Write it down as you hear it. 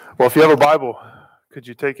Well, if you have a Bible, could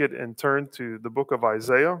you take it and turn to the book of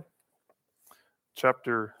Isaiah,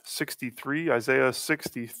 chapter 63, Isaiah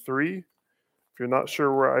 63. If you're not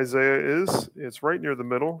sure where Isaiah is, it's right near the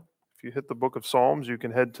middle. If you hit the book of Psalms, you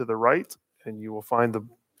can head to the right, and you will find the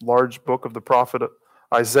large book of the prophet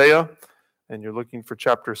Isaiah, and you're looking for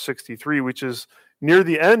chapter 63, which is near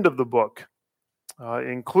the end of the book.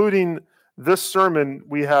 Including this sermon,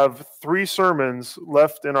 we have 3 sermons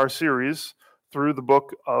left in our series through the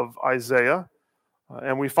book of Isaiah.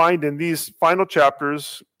 And we find in these final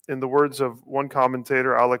chapters, in the words of one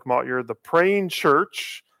commentator, Alec Motyer, the praying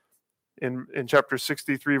church in chapter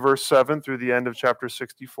 63, verse 7 through the end of chapter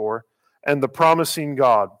 64, and the promising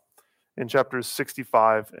God in chapters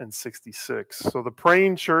 65 and 66. So the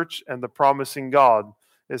praying church and the promising God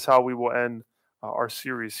is how we will end our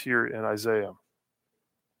series here in Isaiah.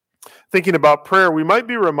 Thinking about prayer, we might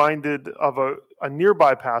be reminded of a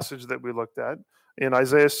nearby passage that we looked at in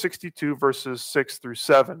Isaiah 62, verses 6 through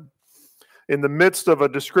 7. In the midst of a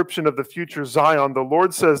description of the future Zion, the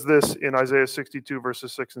Lord says this in Isaiah 62,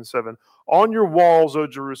 verses 6 and 7. On your walls, O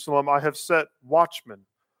Jerusalem, I have set watchmen.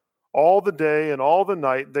 All the day and all the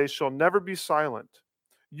night they shall never be silent.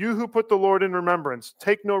 You who put the Lord in remembrance,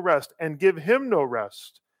 take no rest and give him no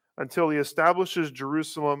rest until he establishes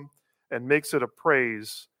Jerusalem and makes it a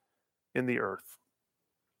praise in the earth.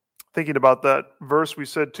 Thinking about that verse, we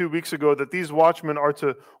said 2 weeks ago that these watchmen are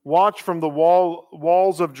to watch from the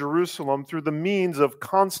walls of Jerusalem through the means of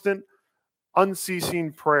constant,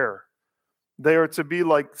 unceasing prayer. They are to be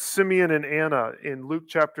like Simeon and Anna in Luke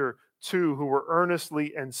chapter 2, who were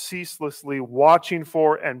earnestly and ceaselessly watching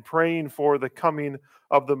for and praying for the coming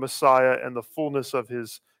of the Messiah and the fullness of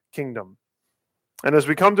his kingdom. And as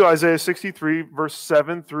we come to Isaiah 63, verse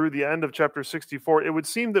 7 through the end of chapter 64, it would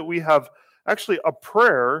seem that we have actually a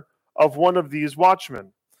prayer of one of these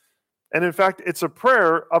watchmen. And in fact, it's a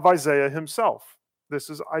prayer of Isaiah himself.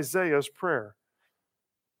 This is Isaiah's prayer.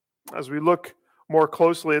 As we look more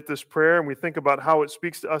closely at this prayer and we think about how it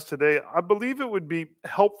speaks to us today, I believe it would be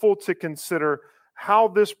helpful to consider how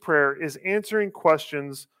this prayer is answering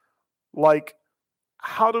questions like,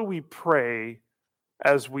 how do we pray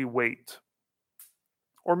as we wait?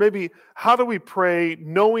 Or maybe, how do we pray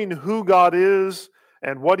knowing who God is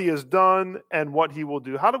and what he has done and what he will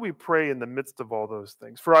do? How do we pray in the midst of all those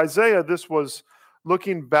things? For Isaiah, this was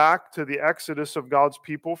looking back to the exodus of God's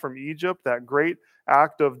people from Egypt, that great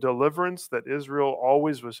act of deliverance that Israel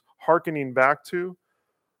always was hearkening back to.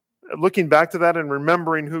 Looking back to that and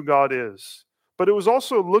remembering who God is. But it was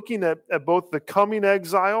also looking at both the coming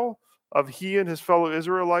exile of he and his fellow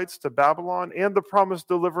Israelites to Babylon and the promised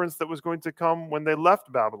deliverance that was going to come when they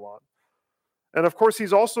left Babylon. And of course,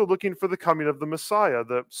 he's also looking for the coming of the Messiah,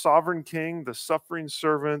 the sovereign king, the suffering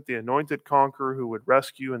servant, the anointed conqueror who would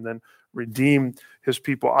rescue and then redeem his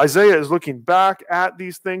people. Isaiah is looking back at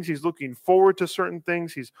these things. He's looking forward to certain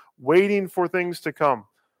things. He's waiting for things to come.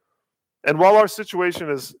 And while our situation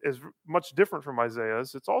is much different from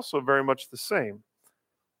Isaiah's, it's also very much the same.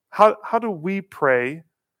 How do we pray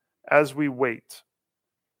as we wait?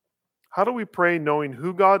 How do we pray knowing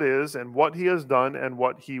who God is and what he has done and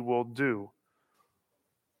what he will do?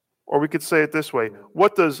 Or we could say it this way: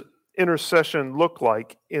 what does intercession look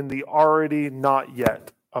like in the already not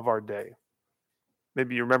yet of our day?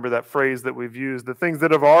 Maybe you remember that phrase that we've used, the things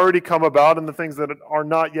that have already come about and the things that are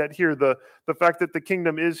not yet here. The fact that the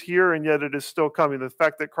kingdom is here and yet it is still coming. The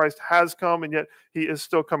fact that Christ has come and yet he is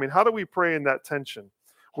still coming. How do we pray in that tension?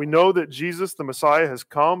 We know that Jesus, the Messiah, has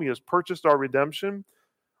come. He has purchased our redemption.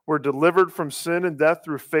 We're delivered from sin and death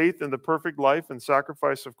through faith in the perfect life and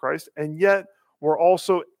sacrifice of Christ. And yet we're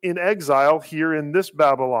also in exile here in this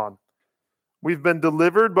Babylon. We've been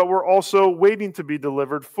delivered, but we're also waiting to be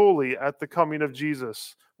delivered fully at the coming of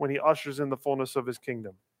Jesus when he ushers in the fullness of his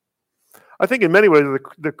kingdom. I think in many ways,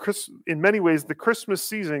 the Christmas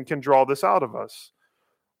season can draw this out of us.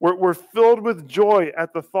 We're filled with joy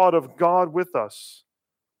at the thought of God with us.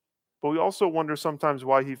 But we also wonder sometimes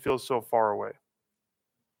why he feels so far away.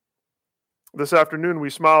 This afternoon we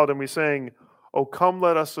smiled and we sang, "Oh, come,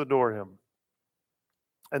 let us adore him."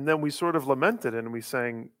 And then we sort of lamented and we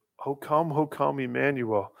sang, oh, come,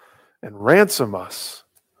 Emmanuel, and ransom us."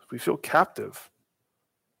 We feel captive.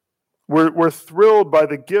 We're thrilled by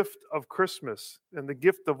the gift of Christmas and the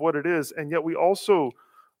gift of what it is, and yet we also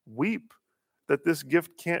weep that this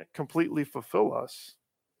gift can't completely fulfill us.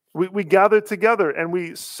 We gather together and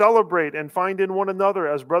we celebrate and find in one another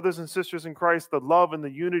as brothers and sisters in Christ the love and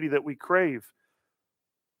the unity that we crave.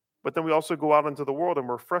 But then we also go out into the world and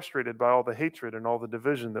we're frustrated by all the hatred and all the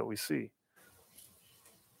division that we see.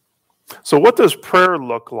 So what does prayer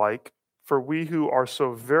look like for we who are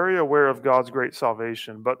so very aware of God's great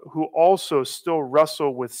salvation, but who also still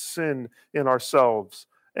wrestle with sin in ourselves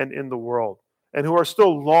and in the world, and who are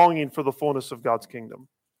still longing for the fullness of God's kingdom.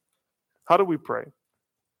 How do we pray?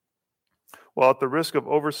 Well, at the risk of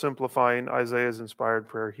oversimplifying Isaiah's inspired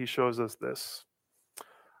prayer, he shows us this.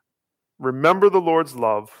 Remember the Lord's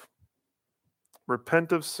love,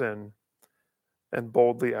 repent of sin, and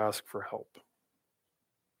boldly ask for help.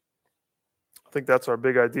 I think that's our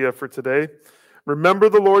big idea for today. Remember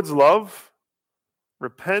the Lord's love,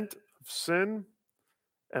 repent of sin,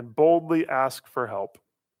 and boldly ask for help.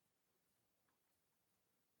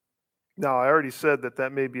 Now, I already said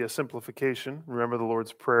that may be a simplification. Remember the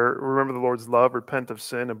Lord's prayer, remember the Lord's love, repent of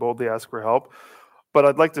sin, and boldly ask for help. But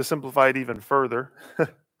I'd like to simplify it even further.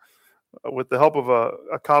 With the help of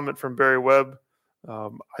a comment from Barry Webb,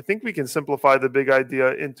 I think we can simplify the big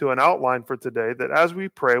idea into an outline for today, that as we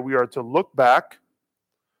pray, we are to look back,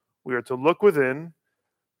 we are to look within,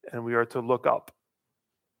 and we are to look up.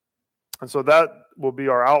 And so that will be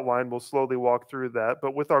our outline. We'll slowly walk through that.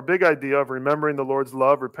 But with our big idea of remembering the Lord's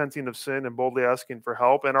love, repenting of sin, and boldly asking for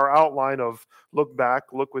help, and our outline of look back,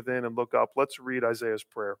 look within, and look up, let's read Isaiah's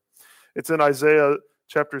prayer. It's in Isaiah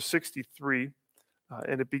chapter 63,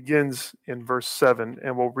 and it begins in verse 7,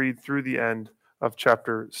 and we'll read through the end of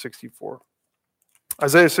chapter 64.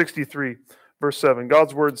 Isaiah 63, verse 7,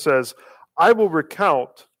 God's word says, I will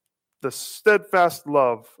recount the steadfast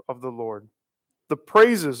love of the Lord, the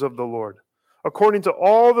praises of the Lord, according to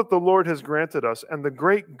all that the Lord has granted us, and the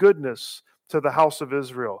great goodness to the house of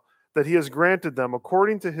Israel, that he has granted them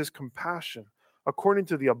according to his compassion, according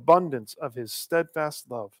to the abundance of his steadfast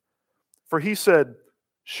love. For he said,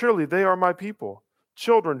 surely they are my people,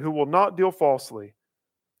 children who will not deal falsely.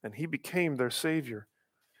 And he became their Savior.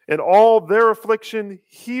 In all their affliction,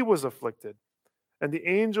 he was afflicted, and the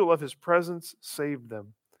angel of his presence saved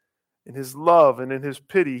them. In his love and in his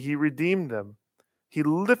pity, he redeemed them. He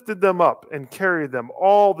lifted them up and carried them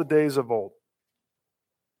all the days of old.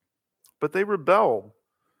 But they rebelled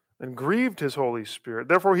and grieved his Holy Spirit.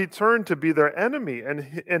 Therefore, he turned to be their enemy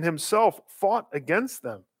and himself fought against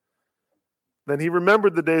them. Then he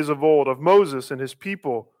remembered the days of old, of Moses and his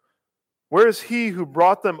people. Where is he who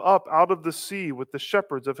brought them up out of the sea with the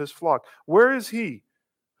shepherds of his flock? Where is he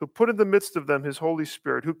who put in the midst of them his Holy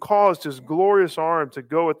Spirit, who caused his glorious arm to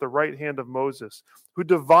go at the right hand of Moses, who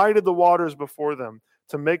divided the waters before them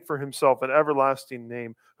to make for himself an everlasting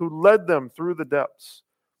name, who led them through the depths?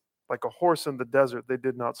 Like a horse in the desert, they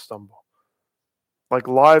did not stumble. Like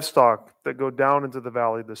livestock that go down into the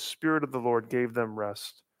valley, the Spirit of the Lord gave them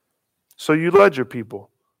rest. So you led your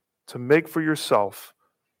people to make for yourself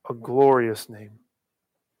a glorious name.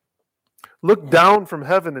 Look down from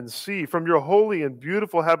heaven and see, from your holy and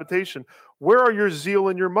beautiful habitation, where are your zeal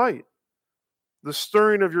and your might? The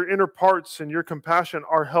stirring of your inner parts and your compassion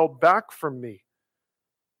are held back from me.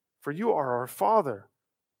 For you are our Father.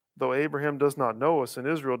 Though Abraham does not know us and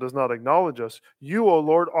Israel does not acknowledge us, you, O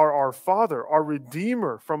Lord, are our Father, our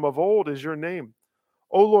Redeemer. From of old is your name.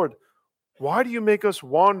 O Lord, why do you make us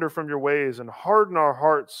wander from your ways and harden our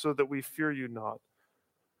hearts so that we fear you not?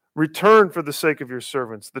 Return for the sake of your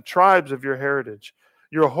servants, the tribes of your heritage.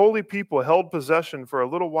 Your holy people held possession for a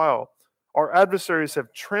little while. Our adversaries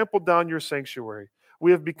have trampled down your sanctuary.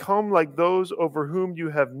 We have become like those over whom you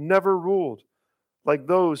have never ruled, like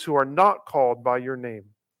those who are not called by your name.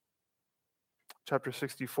 Chapter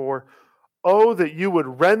 64. Oh, that you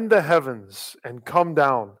would rend the heavens and come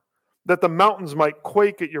down, that the mountains might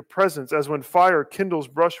quake at your presence, as when fire kindles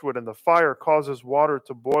brushwood and the fire causes water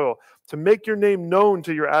to boil, to make your name known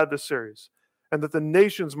to your adversaries, and that the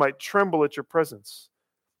nations might tremble at your presence.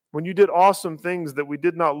 When you did awesome things that we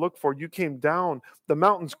did not look for, you came down. The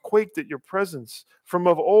mountains quaked at your presence. From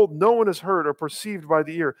of old, no one has heard or perceived by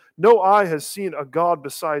the ear. No eye has seen a God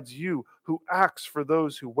besides you, who acts for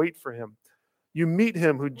those who wait for him. You meet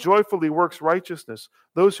him who joyfully works righteousness,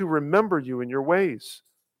 those who remember you in your ways.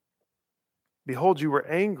 Behold, you were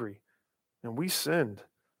angry, and we sinned.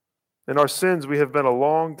 In our sins we have been a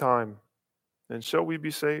long time. And shall we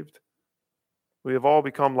be saved? We have all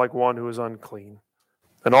become like one who is unclean,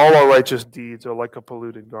 and all our righteous deeds are like a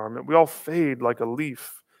polluted garment. We all fade like a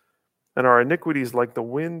leaf, and our iniquities like the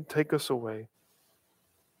wind take us away.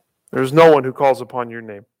 There is no one who calls upon your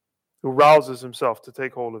name, who rouses himself to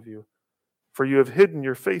take hold of you. For you have hidden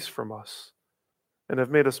your face from us, and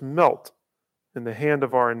have made us melt in the hand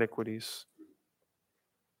of our iniquities.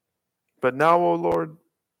 But now, O Lord,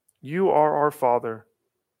 you are our Father.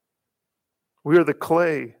 We are the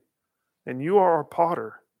clay, and you are our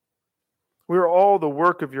potter. We are all the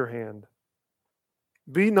work of your hand.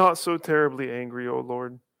 Be not so terribly angry, O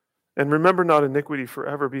Lord, And remember not iniquity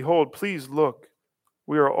forever. Behold, please look,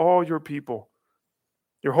 we are all your people.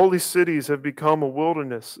 Your holy cities have become a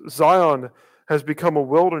wilderness. Zion has become a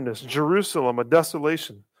wilderness. Jerusalem, a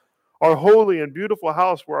desolation. Our holy and beautiful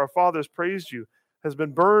house where our fathers praised you has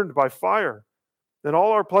been burned by fire, and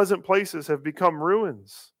all our pleasant places have become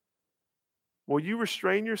ruins. Will you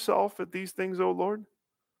restrain yourself at these things, O Lord?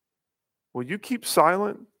 Will you keep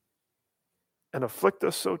silent and afflict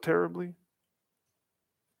us so terribly?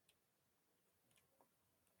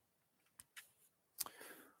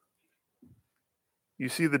 You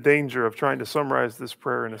see the danger of trying to summarize this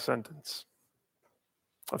prayer in a sentence,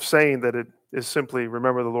 of saying that it is simply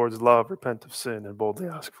remember the Lord's love, repent of sin, and boldly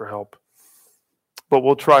ask for help. But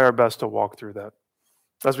we'll try our best to walk through that.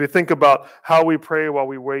 As we think about how we pray while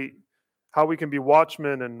we wait, how we can be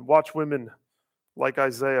watchmen and watchwomen like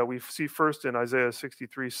Isaiah, we see first in Isaiah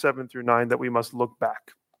 63, 7 through 9, that we must look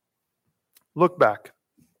back. Look back.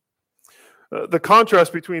 The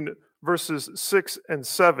contrast between verses 6 and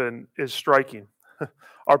 7 is striking.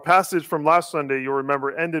 Our passage from last Sunday, you'll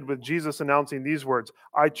remember, ended with Jesus announcing these words: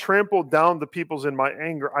 I trampled down the peoples in my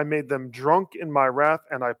anger. I made them drunk in my wrath,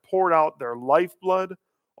 and I poured out their lifeblood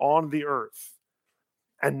on the earth.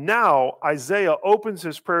 And now Isaiah opens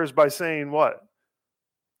his prayers by saying what?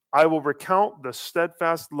 I will recount the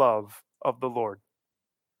steadfast love of the Lord.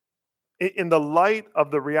 In the light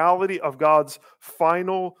of the reality of God's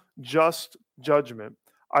final just judgment,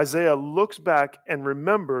 Isaiah looks back and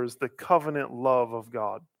remembers the covenant love of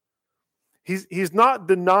God. He's not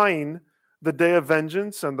denying the day of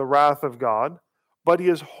vengeance and the wrath of God, but he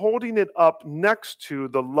is holding it up next to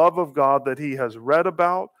the love of God that he has read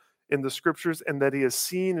about in the scriptures and that he has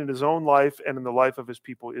seen in his own life and in the life of his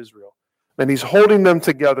people Israel. And he's holding them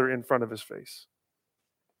together in front of his face.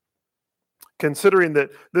 Considering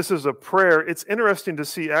that this is a prayer, it's interesting to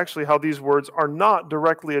see actually how these words are not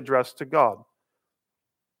directly addressed to God.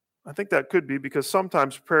 I think that could be because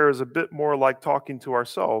sometimes prayer is a bit more like talking to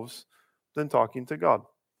ourselves than talking to God.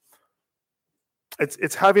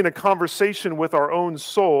 It's having a conversation with our own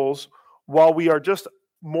souls while we are just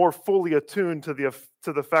more fully attuned to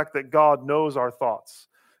the fact that God knows our thoughts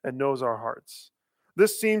and knows our hearts.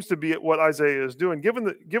 This seems to be what Isaiah is doing, given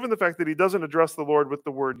the fact that he doesn't address the Lord with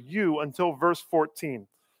the word you until verse 14.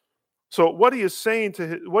 So what is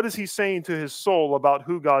he saying to his soul about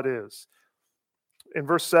who God is? In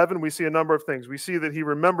verse 7, we see a number of things. We see that he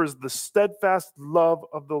remembers the steadfast love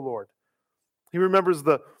of the Lord. He remembers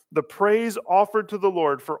the praise offered to the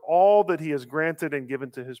Lord for all that he has granted and given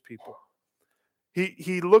to his people.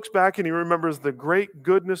 He looks back and he remembers the great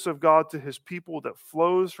goodness of God to his people that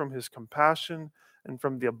flows from his compassion and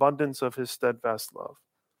from the abundance of his steadfast love.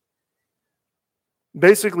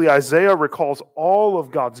 Basically, Isaiah recalls all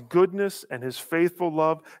of God's goodness and his faithful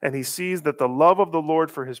love, and he sees that the love of the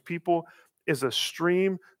Lord for his people is a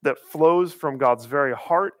stream that flows from God's very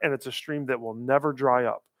heart, and it's a stream that will never dry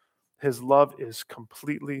up. His love is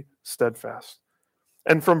completely steadfast.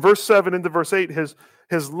 And from verse 7 into verse 8,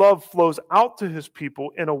 his love flows out to his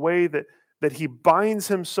people in a way that he binds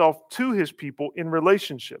himself to his people in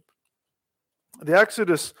relationship. The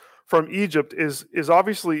Exodus from Egypt is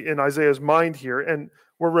obviously in Isaiah's mind here, and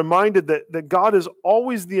we're reminded that God is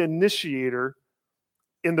always the initiator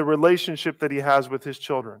in the relationship that he has with his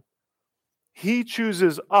children. He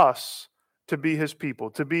chooses us to be his people,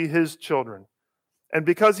 to be his children. And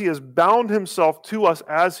because he has bound himself to us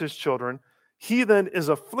as his children, he then is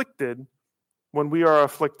afflicted when we are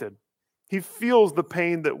afflicted. He feels the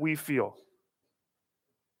pain that we feel.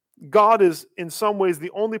 God is, in some ways,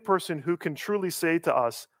 the only person who can truly say to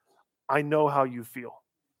us, I know how you feel.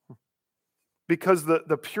 Because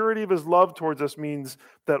the purity of his love towards us means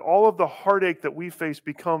that all of the heartache that we face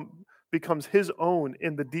becomes his own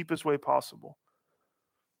in the deepest way possible.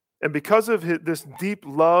 And because of this deep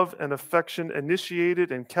love and affection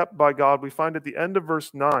initiated and kept by God, we find at the end of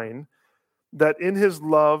verse 9 that in his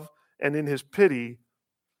love and in his pity,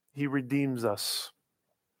 he redeems us.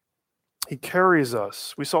 He carries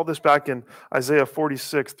us. We saw this back in Isaiah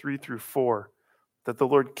 46, 3 through 4, that the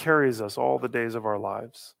Lord carries us all the days of our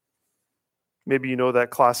lives. Maybe you know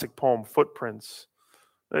that classic poem, Footprints.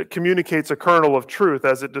 It communicates a kernel of truth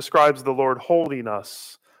as it describes the Lord holding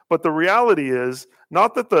us. But the reality is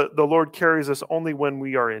not that the Lord carries us only when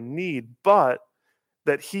we are in need, but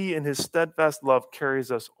that he in his steadfast love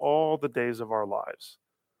carries us all the days of our lives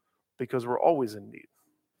because we're always in need.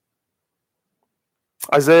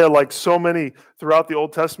 Isaiah, like so many throughout the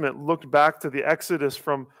Old Testament, looked back to the Exodus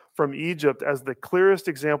from Egypt as the clearest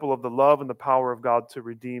example of the love and the power of God to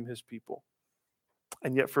redeem his people.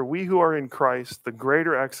 And yet for we who are in Christ, the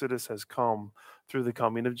greater Exodus has come through the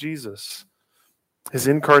coming of Jesus. His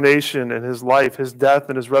incarnation and his life, his death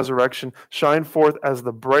and his resurrection shine forth as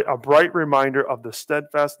a bright reminder of the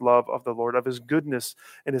steadfast love of the Lord, of his goodness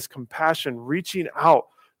and his compassion, reaching out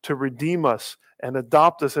to redeem us and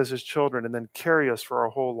adopt us as his children and then carry us for our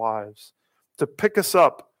whole lives, to pick us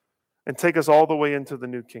up and take us all the way into the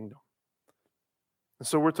new kingdom. And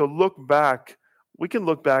so we're to look back. We can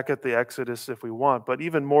look back at the Exodus if we want, but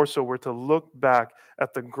even more so, we're to look back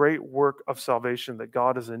at the great work of salvation that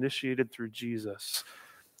God has initiated through Jesus.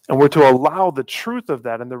 And we're to allow the truth of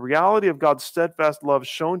that and the reality of God's steadfast love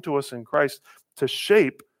shown to us in Christ to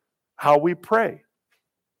shape how we pray.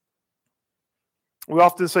 We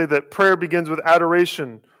often say that prayer begins with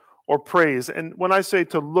adoration or praise. And when I say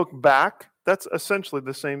to look back, that's essentially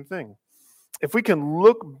the same thing. If we can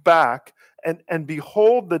look back and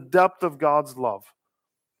behold the depth of God's love,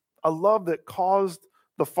 a love that caused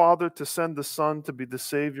the Father to send the Son to be the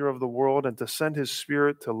Savior of the world and to send his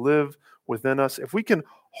Spirit to live within us, if we can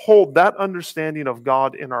hold that understanding of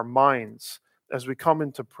God in our minds as we come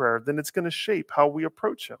into prayer, then it's going to shape how we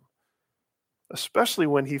approach him, especially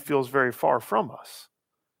when he feels very far from us.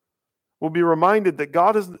 We'll be reminded that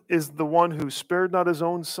God is the one who spared not his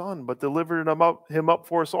own Son, but delivered him up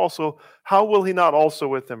for us also. How will he not also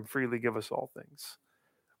with him freely give us all things?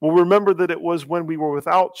 We'll remember that it was when we were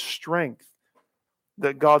without strength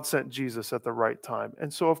that God sent Jesus at the right time.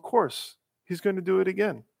 And so, of course, he's going to do it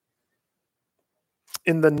again.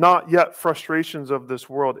 In the not yet frustrations of this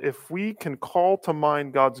world, if we can call to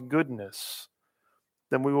mind God's goodness,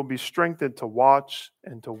 then we will be strengthened to watch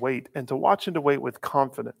and to wait, and to watch and to wait with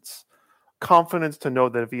confidence. Confidence to know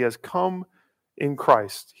that if he has come in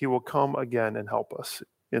Christ, he will come again and help us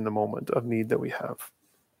in the moment of need that we have.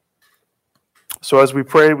 So as we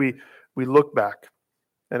pray, we look back.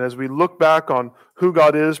 And as we look back on who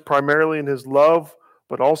God is, primarily in his love,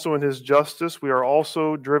 but also in his justice, we are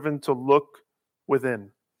also driven to look within.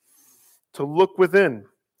 To look within.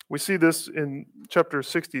 We see this in chapter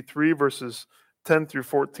 63, verses 10 through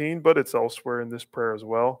 14, but it's elsewhere in this prayer as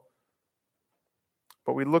well.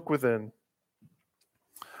 But we look within.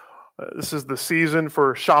 This is the season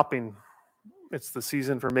for shopping. It's the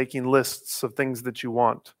season for making lists of things that you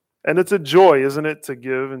want. And it's a joy, isn't it, to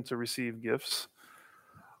give and to receive gifts.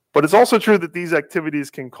 But it's also true that these activities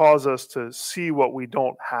can cause us to see what we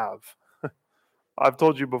don't have. I've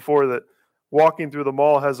told you before that walking through the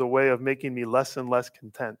mall has a way of making me less and less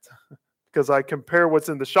content because I compare what's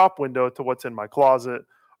in the shop window to what's in my closet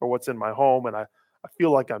or what's in my home, and I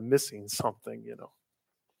feel like I'm missing something,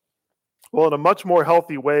 Well, in a much more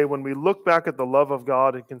healthy way, when we look back at the love of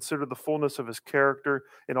God and consider the fullness of his character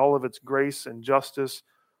in all of its grace and justice,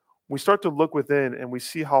 we start to look within and we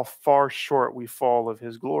see how far short we fall of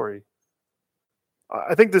his glory.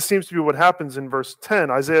 I think this seems to be what happens in verse 10.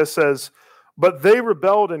 Isaiah says, "But they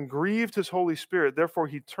rebelled and grieved his Holy Spirit. Therefore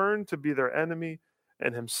he turned to be their enemy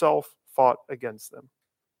and himself fought against them."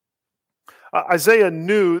 Isaiah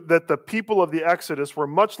knew that the people of the Exodus were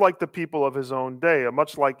much like the people of his own day,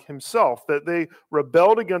 much like himself, that they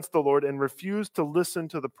rebelled against the Lord and refused to listen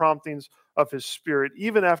to the promptings of his Spirit,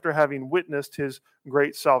 even after having witnessed his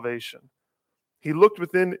great salvation. He looked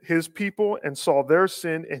within his people and saw their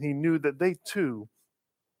sin, and he knew that they too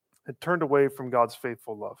had turned away from God's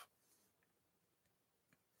faithful love.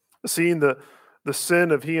 Seeing the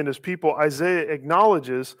sin of he and his people, Isaiah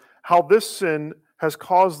acknowledges how this sin has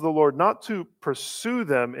caused the Lord not to pursue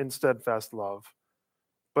them in steadfast love,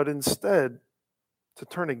 but instead to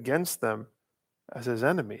turn against them as his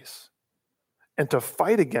enemies and to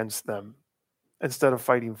fight against them instead of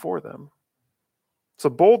fighting for them. It's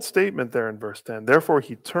a bold statement there in verse 10. Therefore,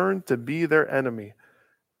 he turned to be their enemy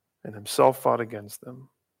and himself fought against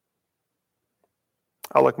them.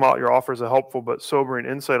 Alec Motyer offers a helpful but sobering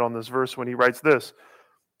insight on this verse when he writes this: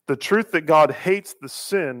 "The truth that God hates the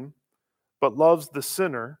sin but loves the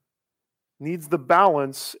sinner needs the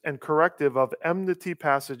balance and corrective of enmity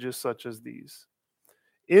passages such as these.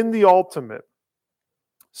 In the ultimate,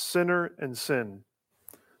 sinner and sin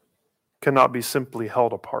cannot be simply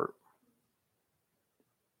held apart.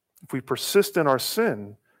 If we persist in our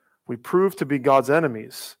sin, we prove to be God's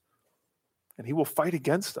enemies, and he will fight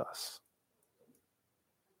against us."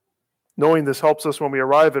 Knowing this helps us when we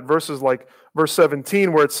arrive at verses like verse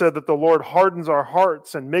 17, where it said that the Lord hardens our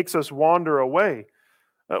hearts and makes us wander away.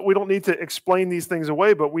 We don't need to explain these things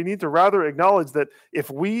away, but we need to rather acknowledge that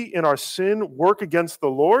if we in our sin work against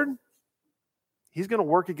the Lord, he's going to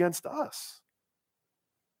work against us.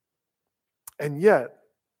 And yet,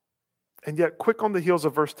 quick on the heels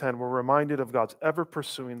of verse 10, we're reminded of God's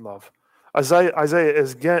ever-pursuing love. Isaiah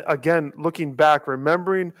is again looking back,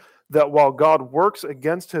 remembering that while God works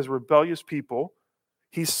against his rebellious people,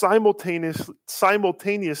 he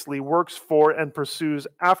simultaneously works for and pursues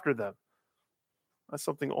after them. That's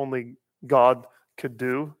something only God could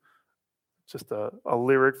do. Just a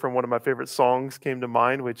lyric from one of my favorite songs came to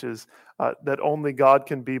mind, which is that only God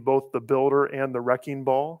can be both the builder and the wrecking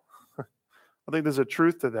ball. I think there's a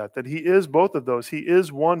truth to that he is both of those. He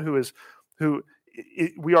is one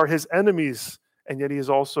we are his enemies, and yet he is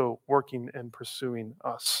also working and pursuing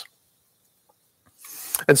us.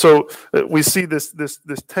 And so we see this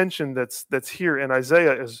tension that's here, and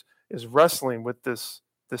Isaiah is wrestling with this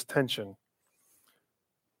tension.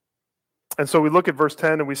 And so we look at verse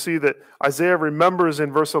 10 and we see that Isaiah remembers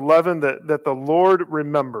in verse 11 that the Lord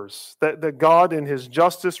remembers, that God in his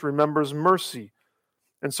justice remembers mercy.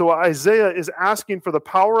 And so Isaiah is asking for the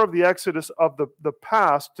power of the Exodus of the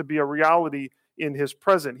past to be a reality in his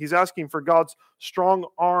present. He's asking for God's strong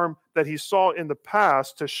arm that he saw in the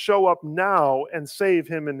past to show up now and save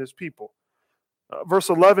him and his people. Verse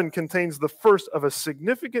 11 contains the first of a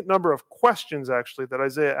significant number of questions, actually, that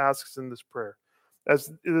Isaiah asks in this prayer.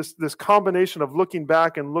 As this combination of looking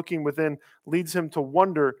back and looking within leads him to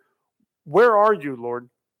wonder, where are you, Lord?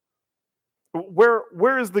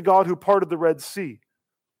 Where is the God who parted the Red Sea?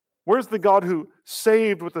 Where's the God who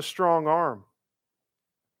saved with a strong arm?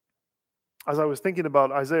 As I was thinking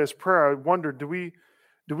about Isaiah's prayer, I wondered, do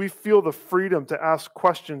we feel the freedom to ask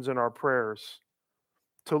questions in our prayers?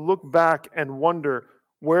 To look back and wonder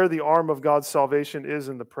where the arm of God's salvation is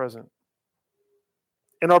in the present?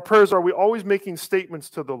 In our prayers, are we always making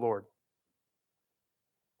statements to the Lord?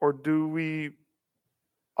 Or do we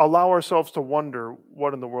allow ourselves to wonder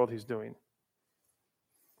what in the world he's doing?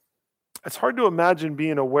 It's hard to imagine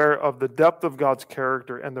being aware of the depth of God's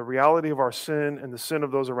character and the reality of our sin and the sin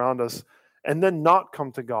of those around us, and then not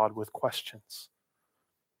come to God with questions.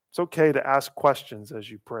 It's okay to ask questions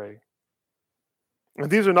as you pray. And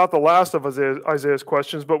these are not the last of Isaiah's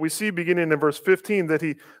questions, but we see beginning in verse 15 that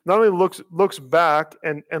he not only looks back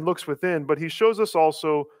and looks within, but he shows us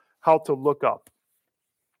also how to look up.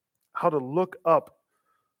 How to look up.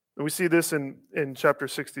 And we see this in chapter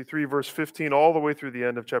 63, verse 15, all the way through the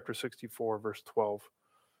end of chapter 64, verse 12.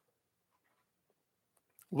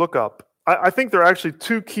 Look up. I think there are actually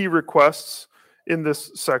two key requests in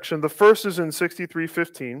this section. The first is in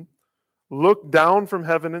 63:15, look down from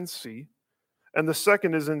heaven and see. And the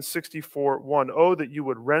second is in 64:1, oh, that you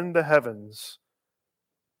would rend the heavens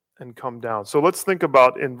and come down. So let's think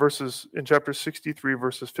about in chapter 63,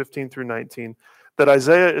 verses 15 through 19, that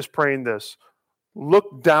Isaiah is praying this.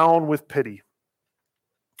 Look down with pity.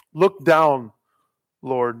 Look down,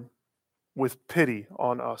 Lord, with pity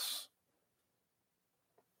on us.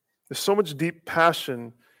 There's so much deep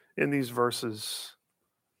passion in these verses.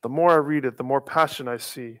 The more I read it, the more passion I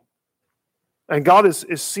see. And God is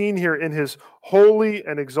seen here in his holy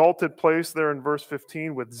and exalted place there in verse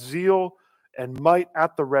 15 with zeal and might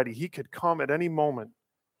at the ready. He could come at any moment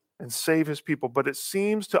and save his people. But it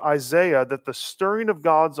seems to Isaiah that the stirring of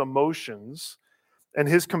God's emotions and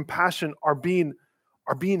his compassion are being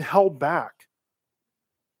held back.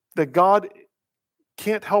 That God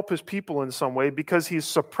can't help his people in some way because he's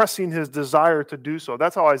suppressing his desire to do so.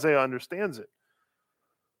 That's how Isaiah understands it.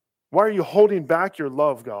 Why are you holding back your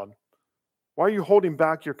love, God? Why are you holding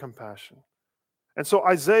back your compassion? And so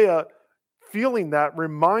Isaiah, feeling that,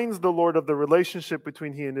 reminds the Lord of the relationship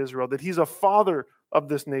between he and Israel, that he's a father of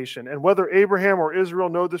this nation. And whether Abraham or Israel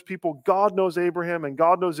know this people, God knows Abraham and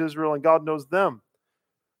God knows Israel and God knows them.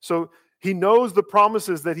 So he knows the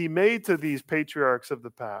promises that he made to these patriarchs of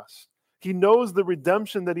the past. He knows the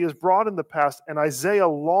redemption that he has brought in the past, and Isaiah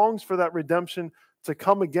longs for that redemption to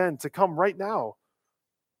come again, to come right now.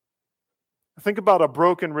 Think about a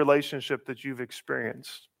broken relationship that you've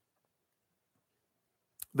experienced.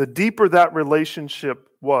 The deeper that relationship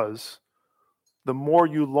was, the more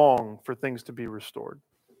you long for things to be restored.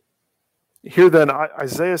 Here then,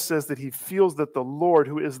 Isaiah says that he feels that the Lord,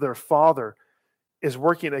 who is their father, is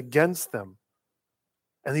working against them.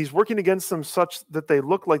 And he's working against them such that they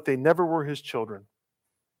look like they never were his children.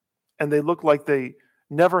 And they look like they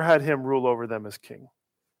never had him rule over them as king.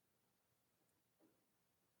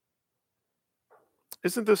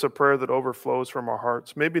 Isn't this a prayer that overflows from our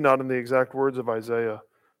hearts? Maybe not in the exact words of Isaiah.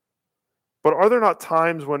 But are there not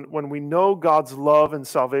times when we know God's love and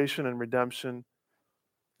salvation and redemption,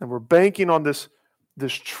 and we're banking on this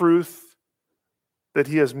truth that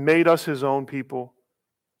he has made us his own people,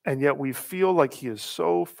 and yet we feel like he is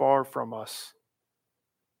so far from us?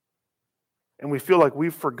 And we feel like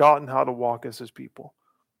we've forgotten how to walk as his people.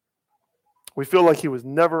 We feel like he was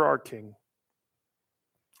never our king.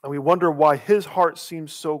 And we wonder why his heart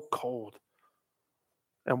seems so cold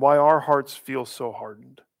and why our hearts feel so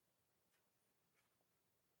hardened.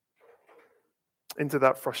 into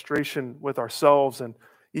that frustration with ourselves and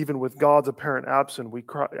even with God's apparent absence, we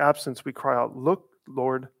cry out, "Look,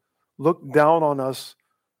 Lord, look down on us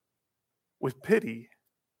with pity.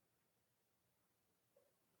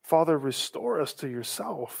 Father, restore us to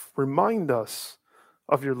yourself. Remind us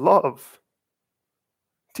of your love.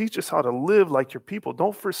 Teach us how to live like your people.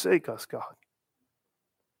 Don't forsake us, God."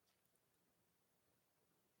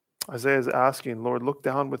 Isaiah is asking, Lord, look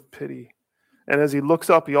down with pity. And as he looks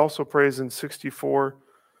up, he also prays in 64,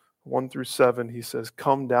 1 through 7, he says,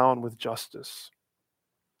 "Come down with justice."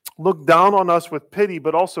 Look down on us with pity,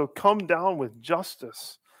 but also come down with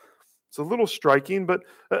justice. It's a little striking, but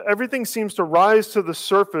everything seems to rise to the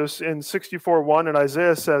surface in 64:1, and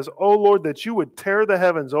Isaiah says, "Oh Lord, that you would tear the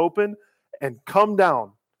heavens open and come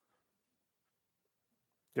down."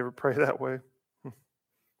 You ever pray that way?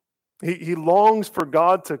 He longs for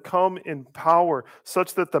God to come in power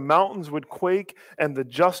such that the mountains would quake and the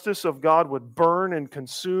justice of God would burn and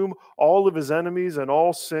consume all of his enemies and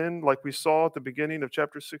all sin, like we saw at the beginning of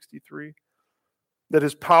chapter 63. That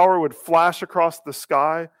his power would flash across the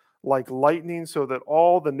sky like lightning so that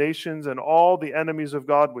all the nations and all the enemies of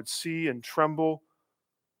God would see and tremble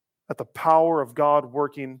at the power of God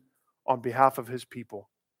working on behalf of his people.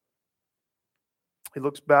 He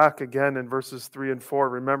looks back again in verses 3 and 4,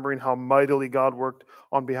 remembering how mightily God worked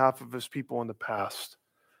on behalf of his people in the past.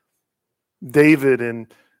 David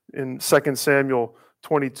in 2 Samuel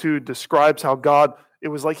 22 describes how God, it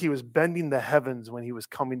was like he was bending the heavens when he was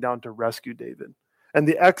coming down to rescue David. And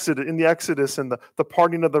in the Exodus and the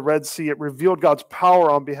parting of the Red Sea, it revealed God's power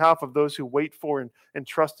on behalf of those who wait for and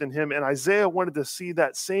trust in him. And Isaiah wanted to see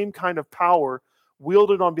that same kind of power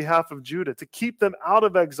wielded on behalf of Judah to keep them out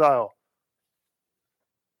of exile.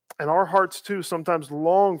 And our hearts, too, sometimes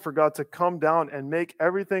long for God to come down and make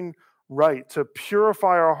everything right, to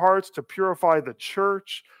purify our hearts, to purify the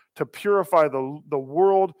church, to purify the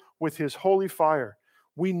world with his holy fire.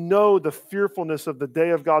 We know the fearfulness of the day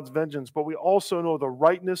of God's vengeance, but we also know the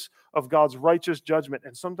rightness of God's righteous judgment.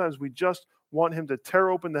 And sometimes we just want him to tear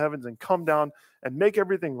open the heavens and come down and make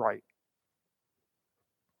everything right.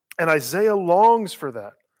 And Isaiah longs for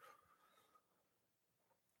that.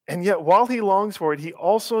 And yet, while he longs for it, he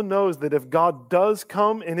also knows that if God does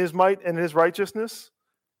come in his might and his righteousness,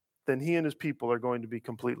 then he and his people are going to be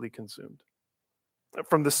completely consumed.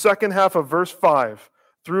 From the second half of verse 5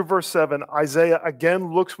 through verse 7, Isaiah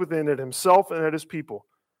again looks within at himself and at his people.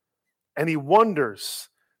 And he wonders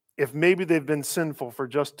if maybe they've been sinful for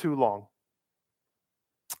just too long.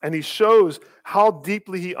 And he shows how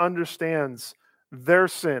deeply he understands their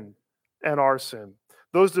sin and our sin.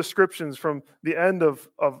 Those descriptions from the end of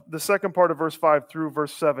the second part of verse 5 through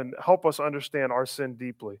verse 7 help us understand our sin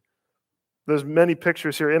deeply. There's many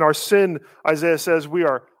pictures here. In our sin, Isaiah says we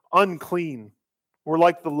are unclean. We're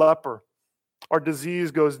like the leper. Our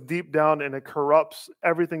disease goes deep down and it corrupts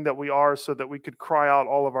everything that we are so that we could cry out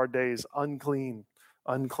all of our days, unclean,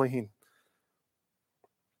 unclean.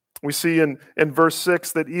 We see in verse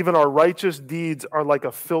 6 that even our righteous deeds are like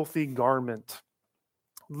a filthy garment.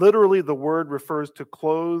 Literally, the word refers to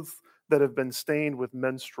clothes that have been stained with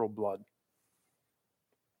menstrual blood.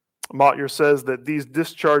 Motyer says that these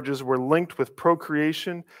discharges were linked with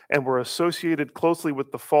procreation and were associated closely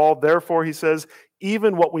with the fall. Therefore, he says,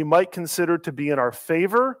 even what we might consider to be in our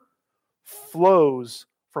favor flows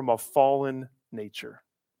from a fallen nature.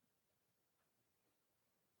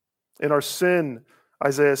 In our sin,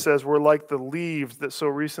 Isaiah says, we're like the leaves that so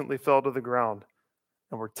recently fell to the ground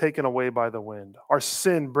and were taken away by the wind. Our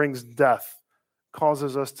sin brings death,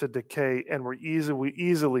 causes us to decay, and we're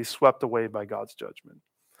easily swept away by God's judgment.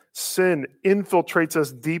 Sin infiltrates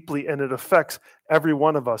us deeply and it affects every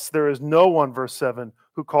one of us. There is no one, verse 7,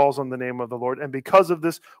 who calls on the name of the Lord. And because of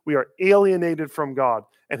this, we are alienated from God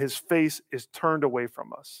and his face is turned away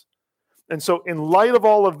from us. And so in light of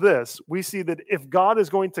all of this, we see that if God is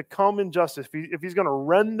going to come in justice, if he's going to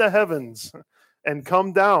rend the heavens and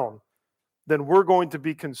come down, then we're going to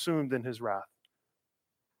be consumed in his wrath.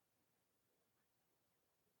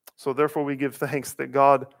 So therefore we give thanks that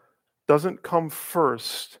God doesn't come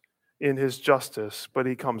first in his justice, but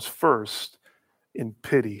he comes first in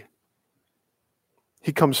pity.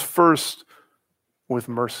 He comes first with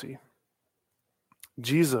mercy.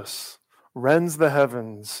 Jesus rends the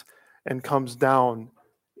heavens and comes down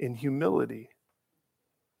in humility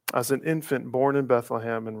as an infant born in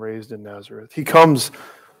Bethlehem and raised in Nazareth. He comes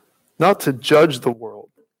not to judge the world,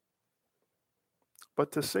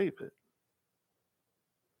 but to save it.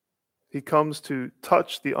 He comes to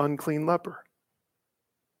touch the unclean leper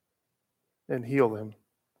and heal him.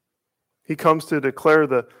 He comes to declare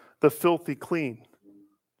the filthy clean,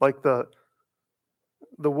 like the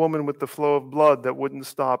the woman with the flow of blood that wouldn't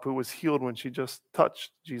stop, who was healed when she just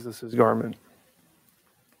touched Jesus' garment.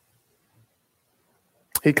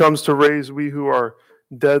 He comes to raise we who are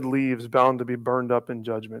dead leaves bound to be burned up in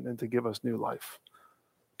judgment and to give us new life,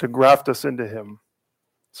 to graft us into him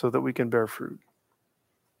so that we can bear fruit.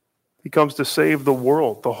 He comes to save the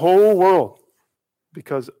world, the whole world,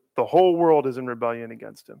 because the whole world is in rebellion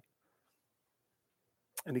against him.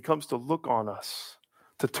 And he comes to look on us,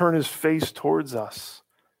 to turn his face towards us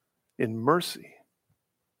in mercy.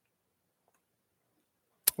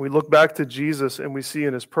 We look back to Jesus and we see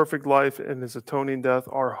in his perfect life and his atoning death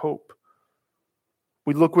our hope.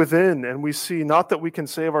 We look within and we see not that we can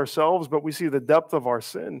save ourselves, but we see the depth of our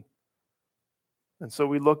sin. And so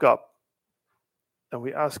we look up and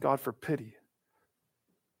we ask God for pity,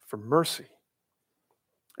 for mercy,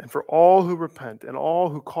 and for all who repent and all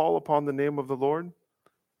who call upon the name of the Lord,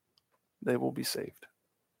 they will be saved.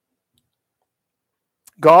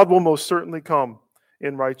 God will most certainly come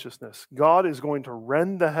in righteousness. God is going to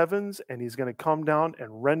rend the heavens and he's going to come down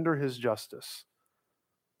and render his justice.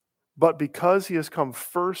 But because he has come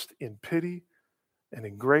first in pity and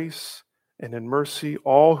in grace and in mercy,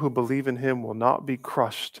 all who believe in him will not be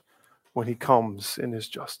crushed when he comes in his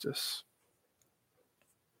justice.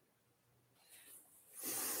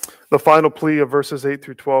 The final plea of verses 8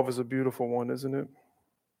 through 12 is a beautiful one, isn't it?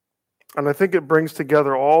 And I think it brings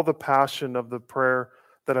together all the passion of the prayer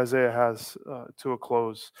that Isaiah has to a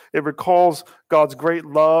close. It recalls God's great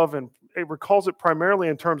love, and it recalls it primarily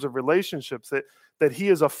in terms of relationships, that he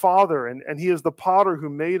is a father and he is the potter who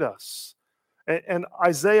made us. And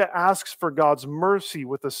Isaiah asks for God's mercy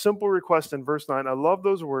with a simple request in verse 9. I love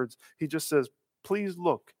those words. He just says, please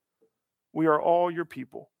look. We are all your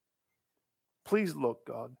people. Please look,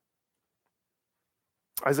 God.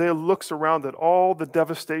 Isaiah looks around at all the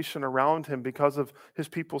devastation around him because of his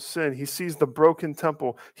people's sin. He sees the broken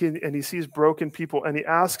temple and he sees broken people. And he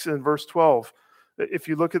asks in verse 12, if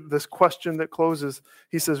you look at this question that closes,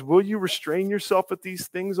 he says, will you restrain yourself at these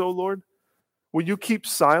things, O Lord? Will you keep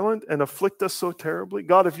silent and afflict us so terribly?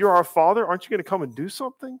 God, if you're our Father, aren't you going to come and do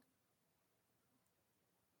something?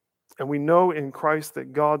 And we know in Christ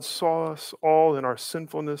that God saw us all in our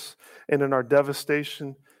sinfulness and in our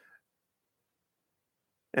devastation.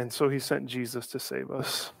 And so he sent Jesus to save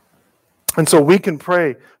us. And so we can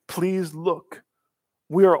pray, please look.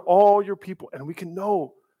 We are all your people. And we can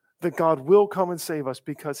know that God will come and save us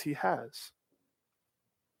because he has.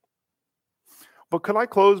 But could I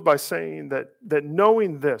close by saying that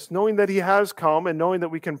knowing this, knowing that he has come and knowing that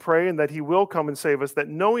we can pray and that he will come and save us, that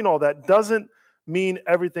knowing all that doesn't mean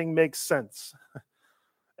everything makes sense.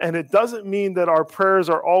 And it doesn't mean that our prayers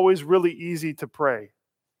are always really easy to pray.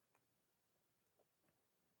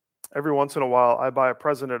 Every once in a while, I buy a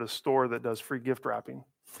present at a store that does free gift wrapping.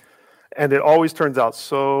 And it always turns out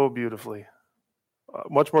so beautifully,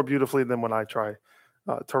 much more beautifully than when I try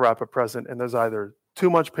to wrap a present. And there's either too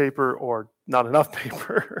much paper or not enough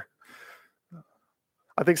paper.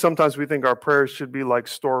 I think sometimes we think our prayers should be like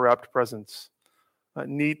store-wrapped presents,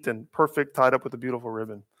 neat and perfect, tied up with a beautiful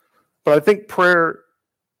ribbon. But I think prayer,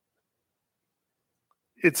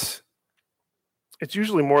 it's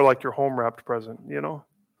usually more like your home-wrapped present, you know?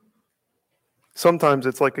 Sometimes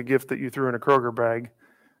it's like a gift that you threw in a Kroger bag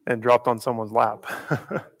and dropped on someone's lap.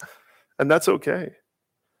 And that's okay.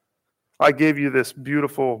 I gave you this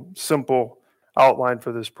beautiful, simple outline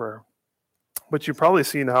for this prayer. But you've probably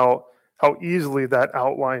seen how easily that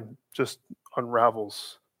outline just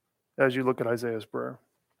unravels as you look at Isaiah's prayer.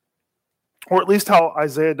 Or at least how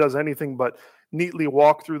Isaiah does anything but neatly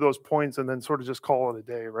walk through those points and then sort of just call it a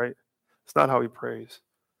day, right? It's not how he prays.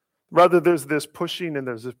 Rather, there's this pushing and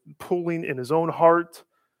there's this pulling in his own heart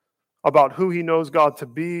about who he knows God to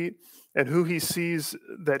be and who he sees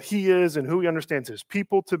that he is and who he understands his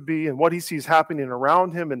people to be and what he sees happening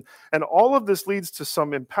around him. And all of this leads to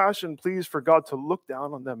some impassioned pleas for God to look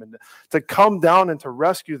down on them and to come down and to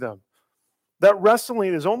rescue them. That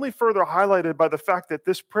wrestling is only further highlighted by the fact that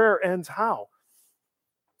this prayer ends how?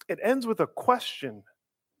 It ends with a question.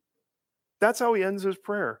 That's how he ends his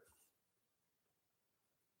prayer.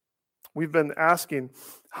 We've been asking,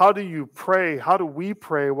 how do you pray? How do we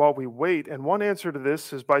pray while we wait? And one answer to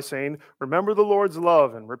this is by saying, remember the Lord's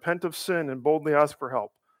love and repent of sin and boldly ask for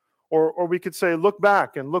help. Or we could say, look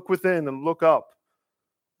back and look within and look up.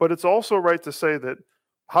 But it's also right to say that,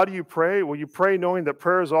 how do you pray? Well, you pray knowing that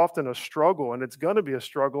prayer is often a struggle, and it's going to be a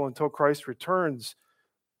struggle until Christ returns,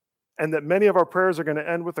 and that many of our prayers are going to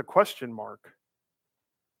end with a question mark.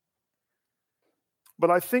 But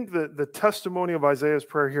I think that the testimony of Isaiah's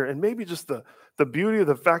prayer here, and maybe just the beauty of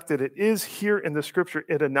the fact that it is here in the scripture,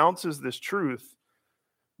 it announces this truth,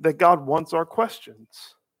 that God wants our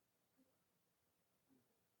questions.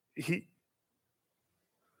 He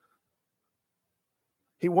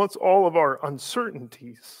wants all of our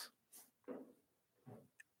uncertainties.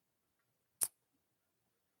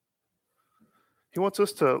 He wants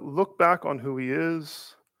us to look back on who he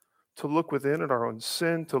is, to look within at our own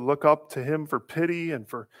sin, to look up to him for pity and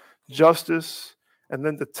for justice, and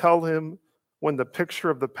then to tell him when the picture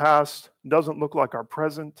of the past doesn't look like our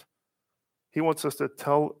present. He wants us to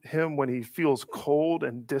tell him when he feels cold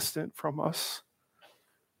and distant from us.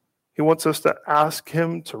 He wants us to ask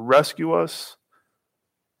him to rescue us,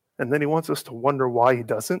 and then he wants us to wonder why he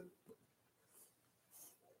doesn't.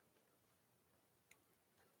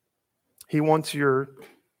 He wants your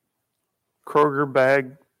Kroger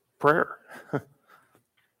bag prayer.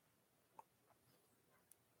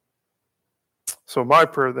 So my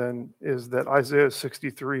prayer then is that Isaiah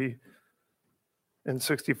 63 and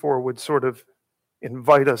 64 would sort of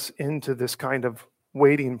invite us into this kind of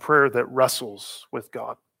waiting prayer that wrestles with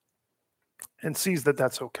God and sees that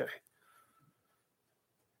that's okay.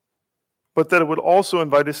 But that it would also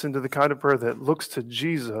invite us into the kind of prayer that looks to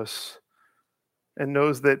Jesus and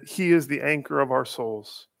knows that he is the anchor of our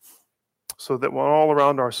souls, so that when all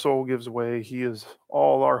around our soul gives way, he is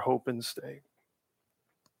all our hope and stay.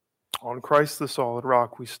 On Christ the solid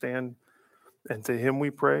rock we stand, and to him we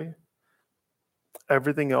pray.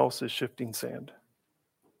 Everything else is shifting sand.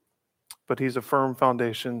 But he's a firm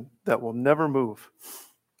foundation that will never move.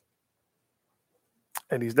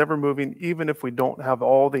 And he's never moving, even if we don't have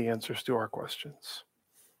all the answers to our questions.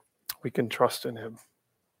 We can trust in him.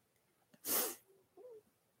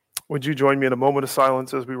 Would you join me in a moment of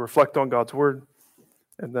silence as we reflect on God's word?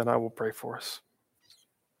 And then I will pray for us.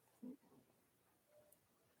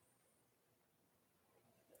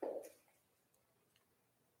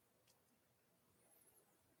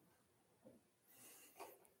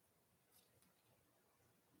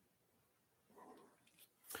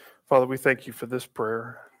 Father, we thank you for this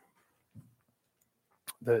prayer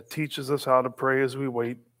that teaches us how to pray as we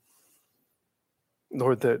wait.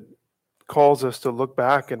 Lord, that calls us to look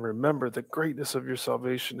back and remember the greatness of your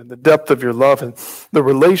salvation and the depth of your love and the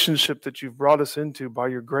relationship that you've brought us into by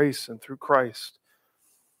your grace and through Christ.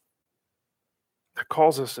 That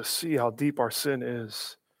calls us to see how deep our sin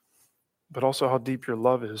is, but also how deep your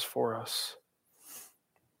love is for us.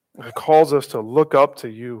 It calls us to look up to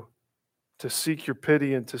you, to seek your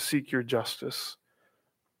pity and to seek your justice.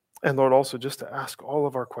 And Lord, also just to ask all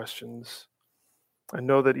of our questions. And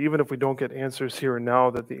know that even if we don't get answers here and now,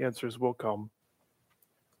 that the answers will come.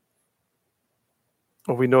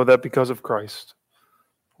 And we know that because of Christ.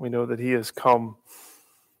 We know that he has come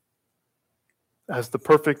as the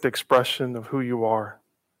perfect expression of who you are.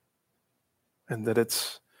 And that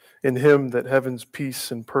it's in him that heaven's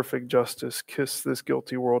peace and perfect justice kiss this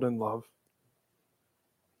guilty world in love.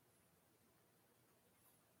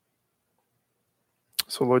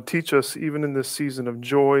 So Lord, teach us even in this season of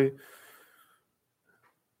joy.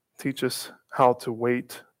 Teach us how to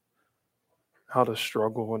wait, how to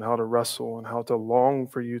struggle, and how to wrestle, and how to long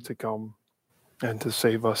for you to come and to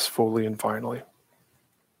save us fully and finally.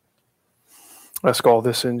 I ask all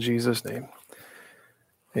this in Jesus' name.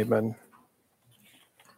 Amen.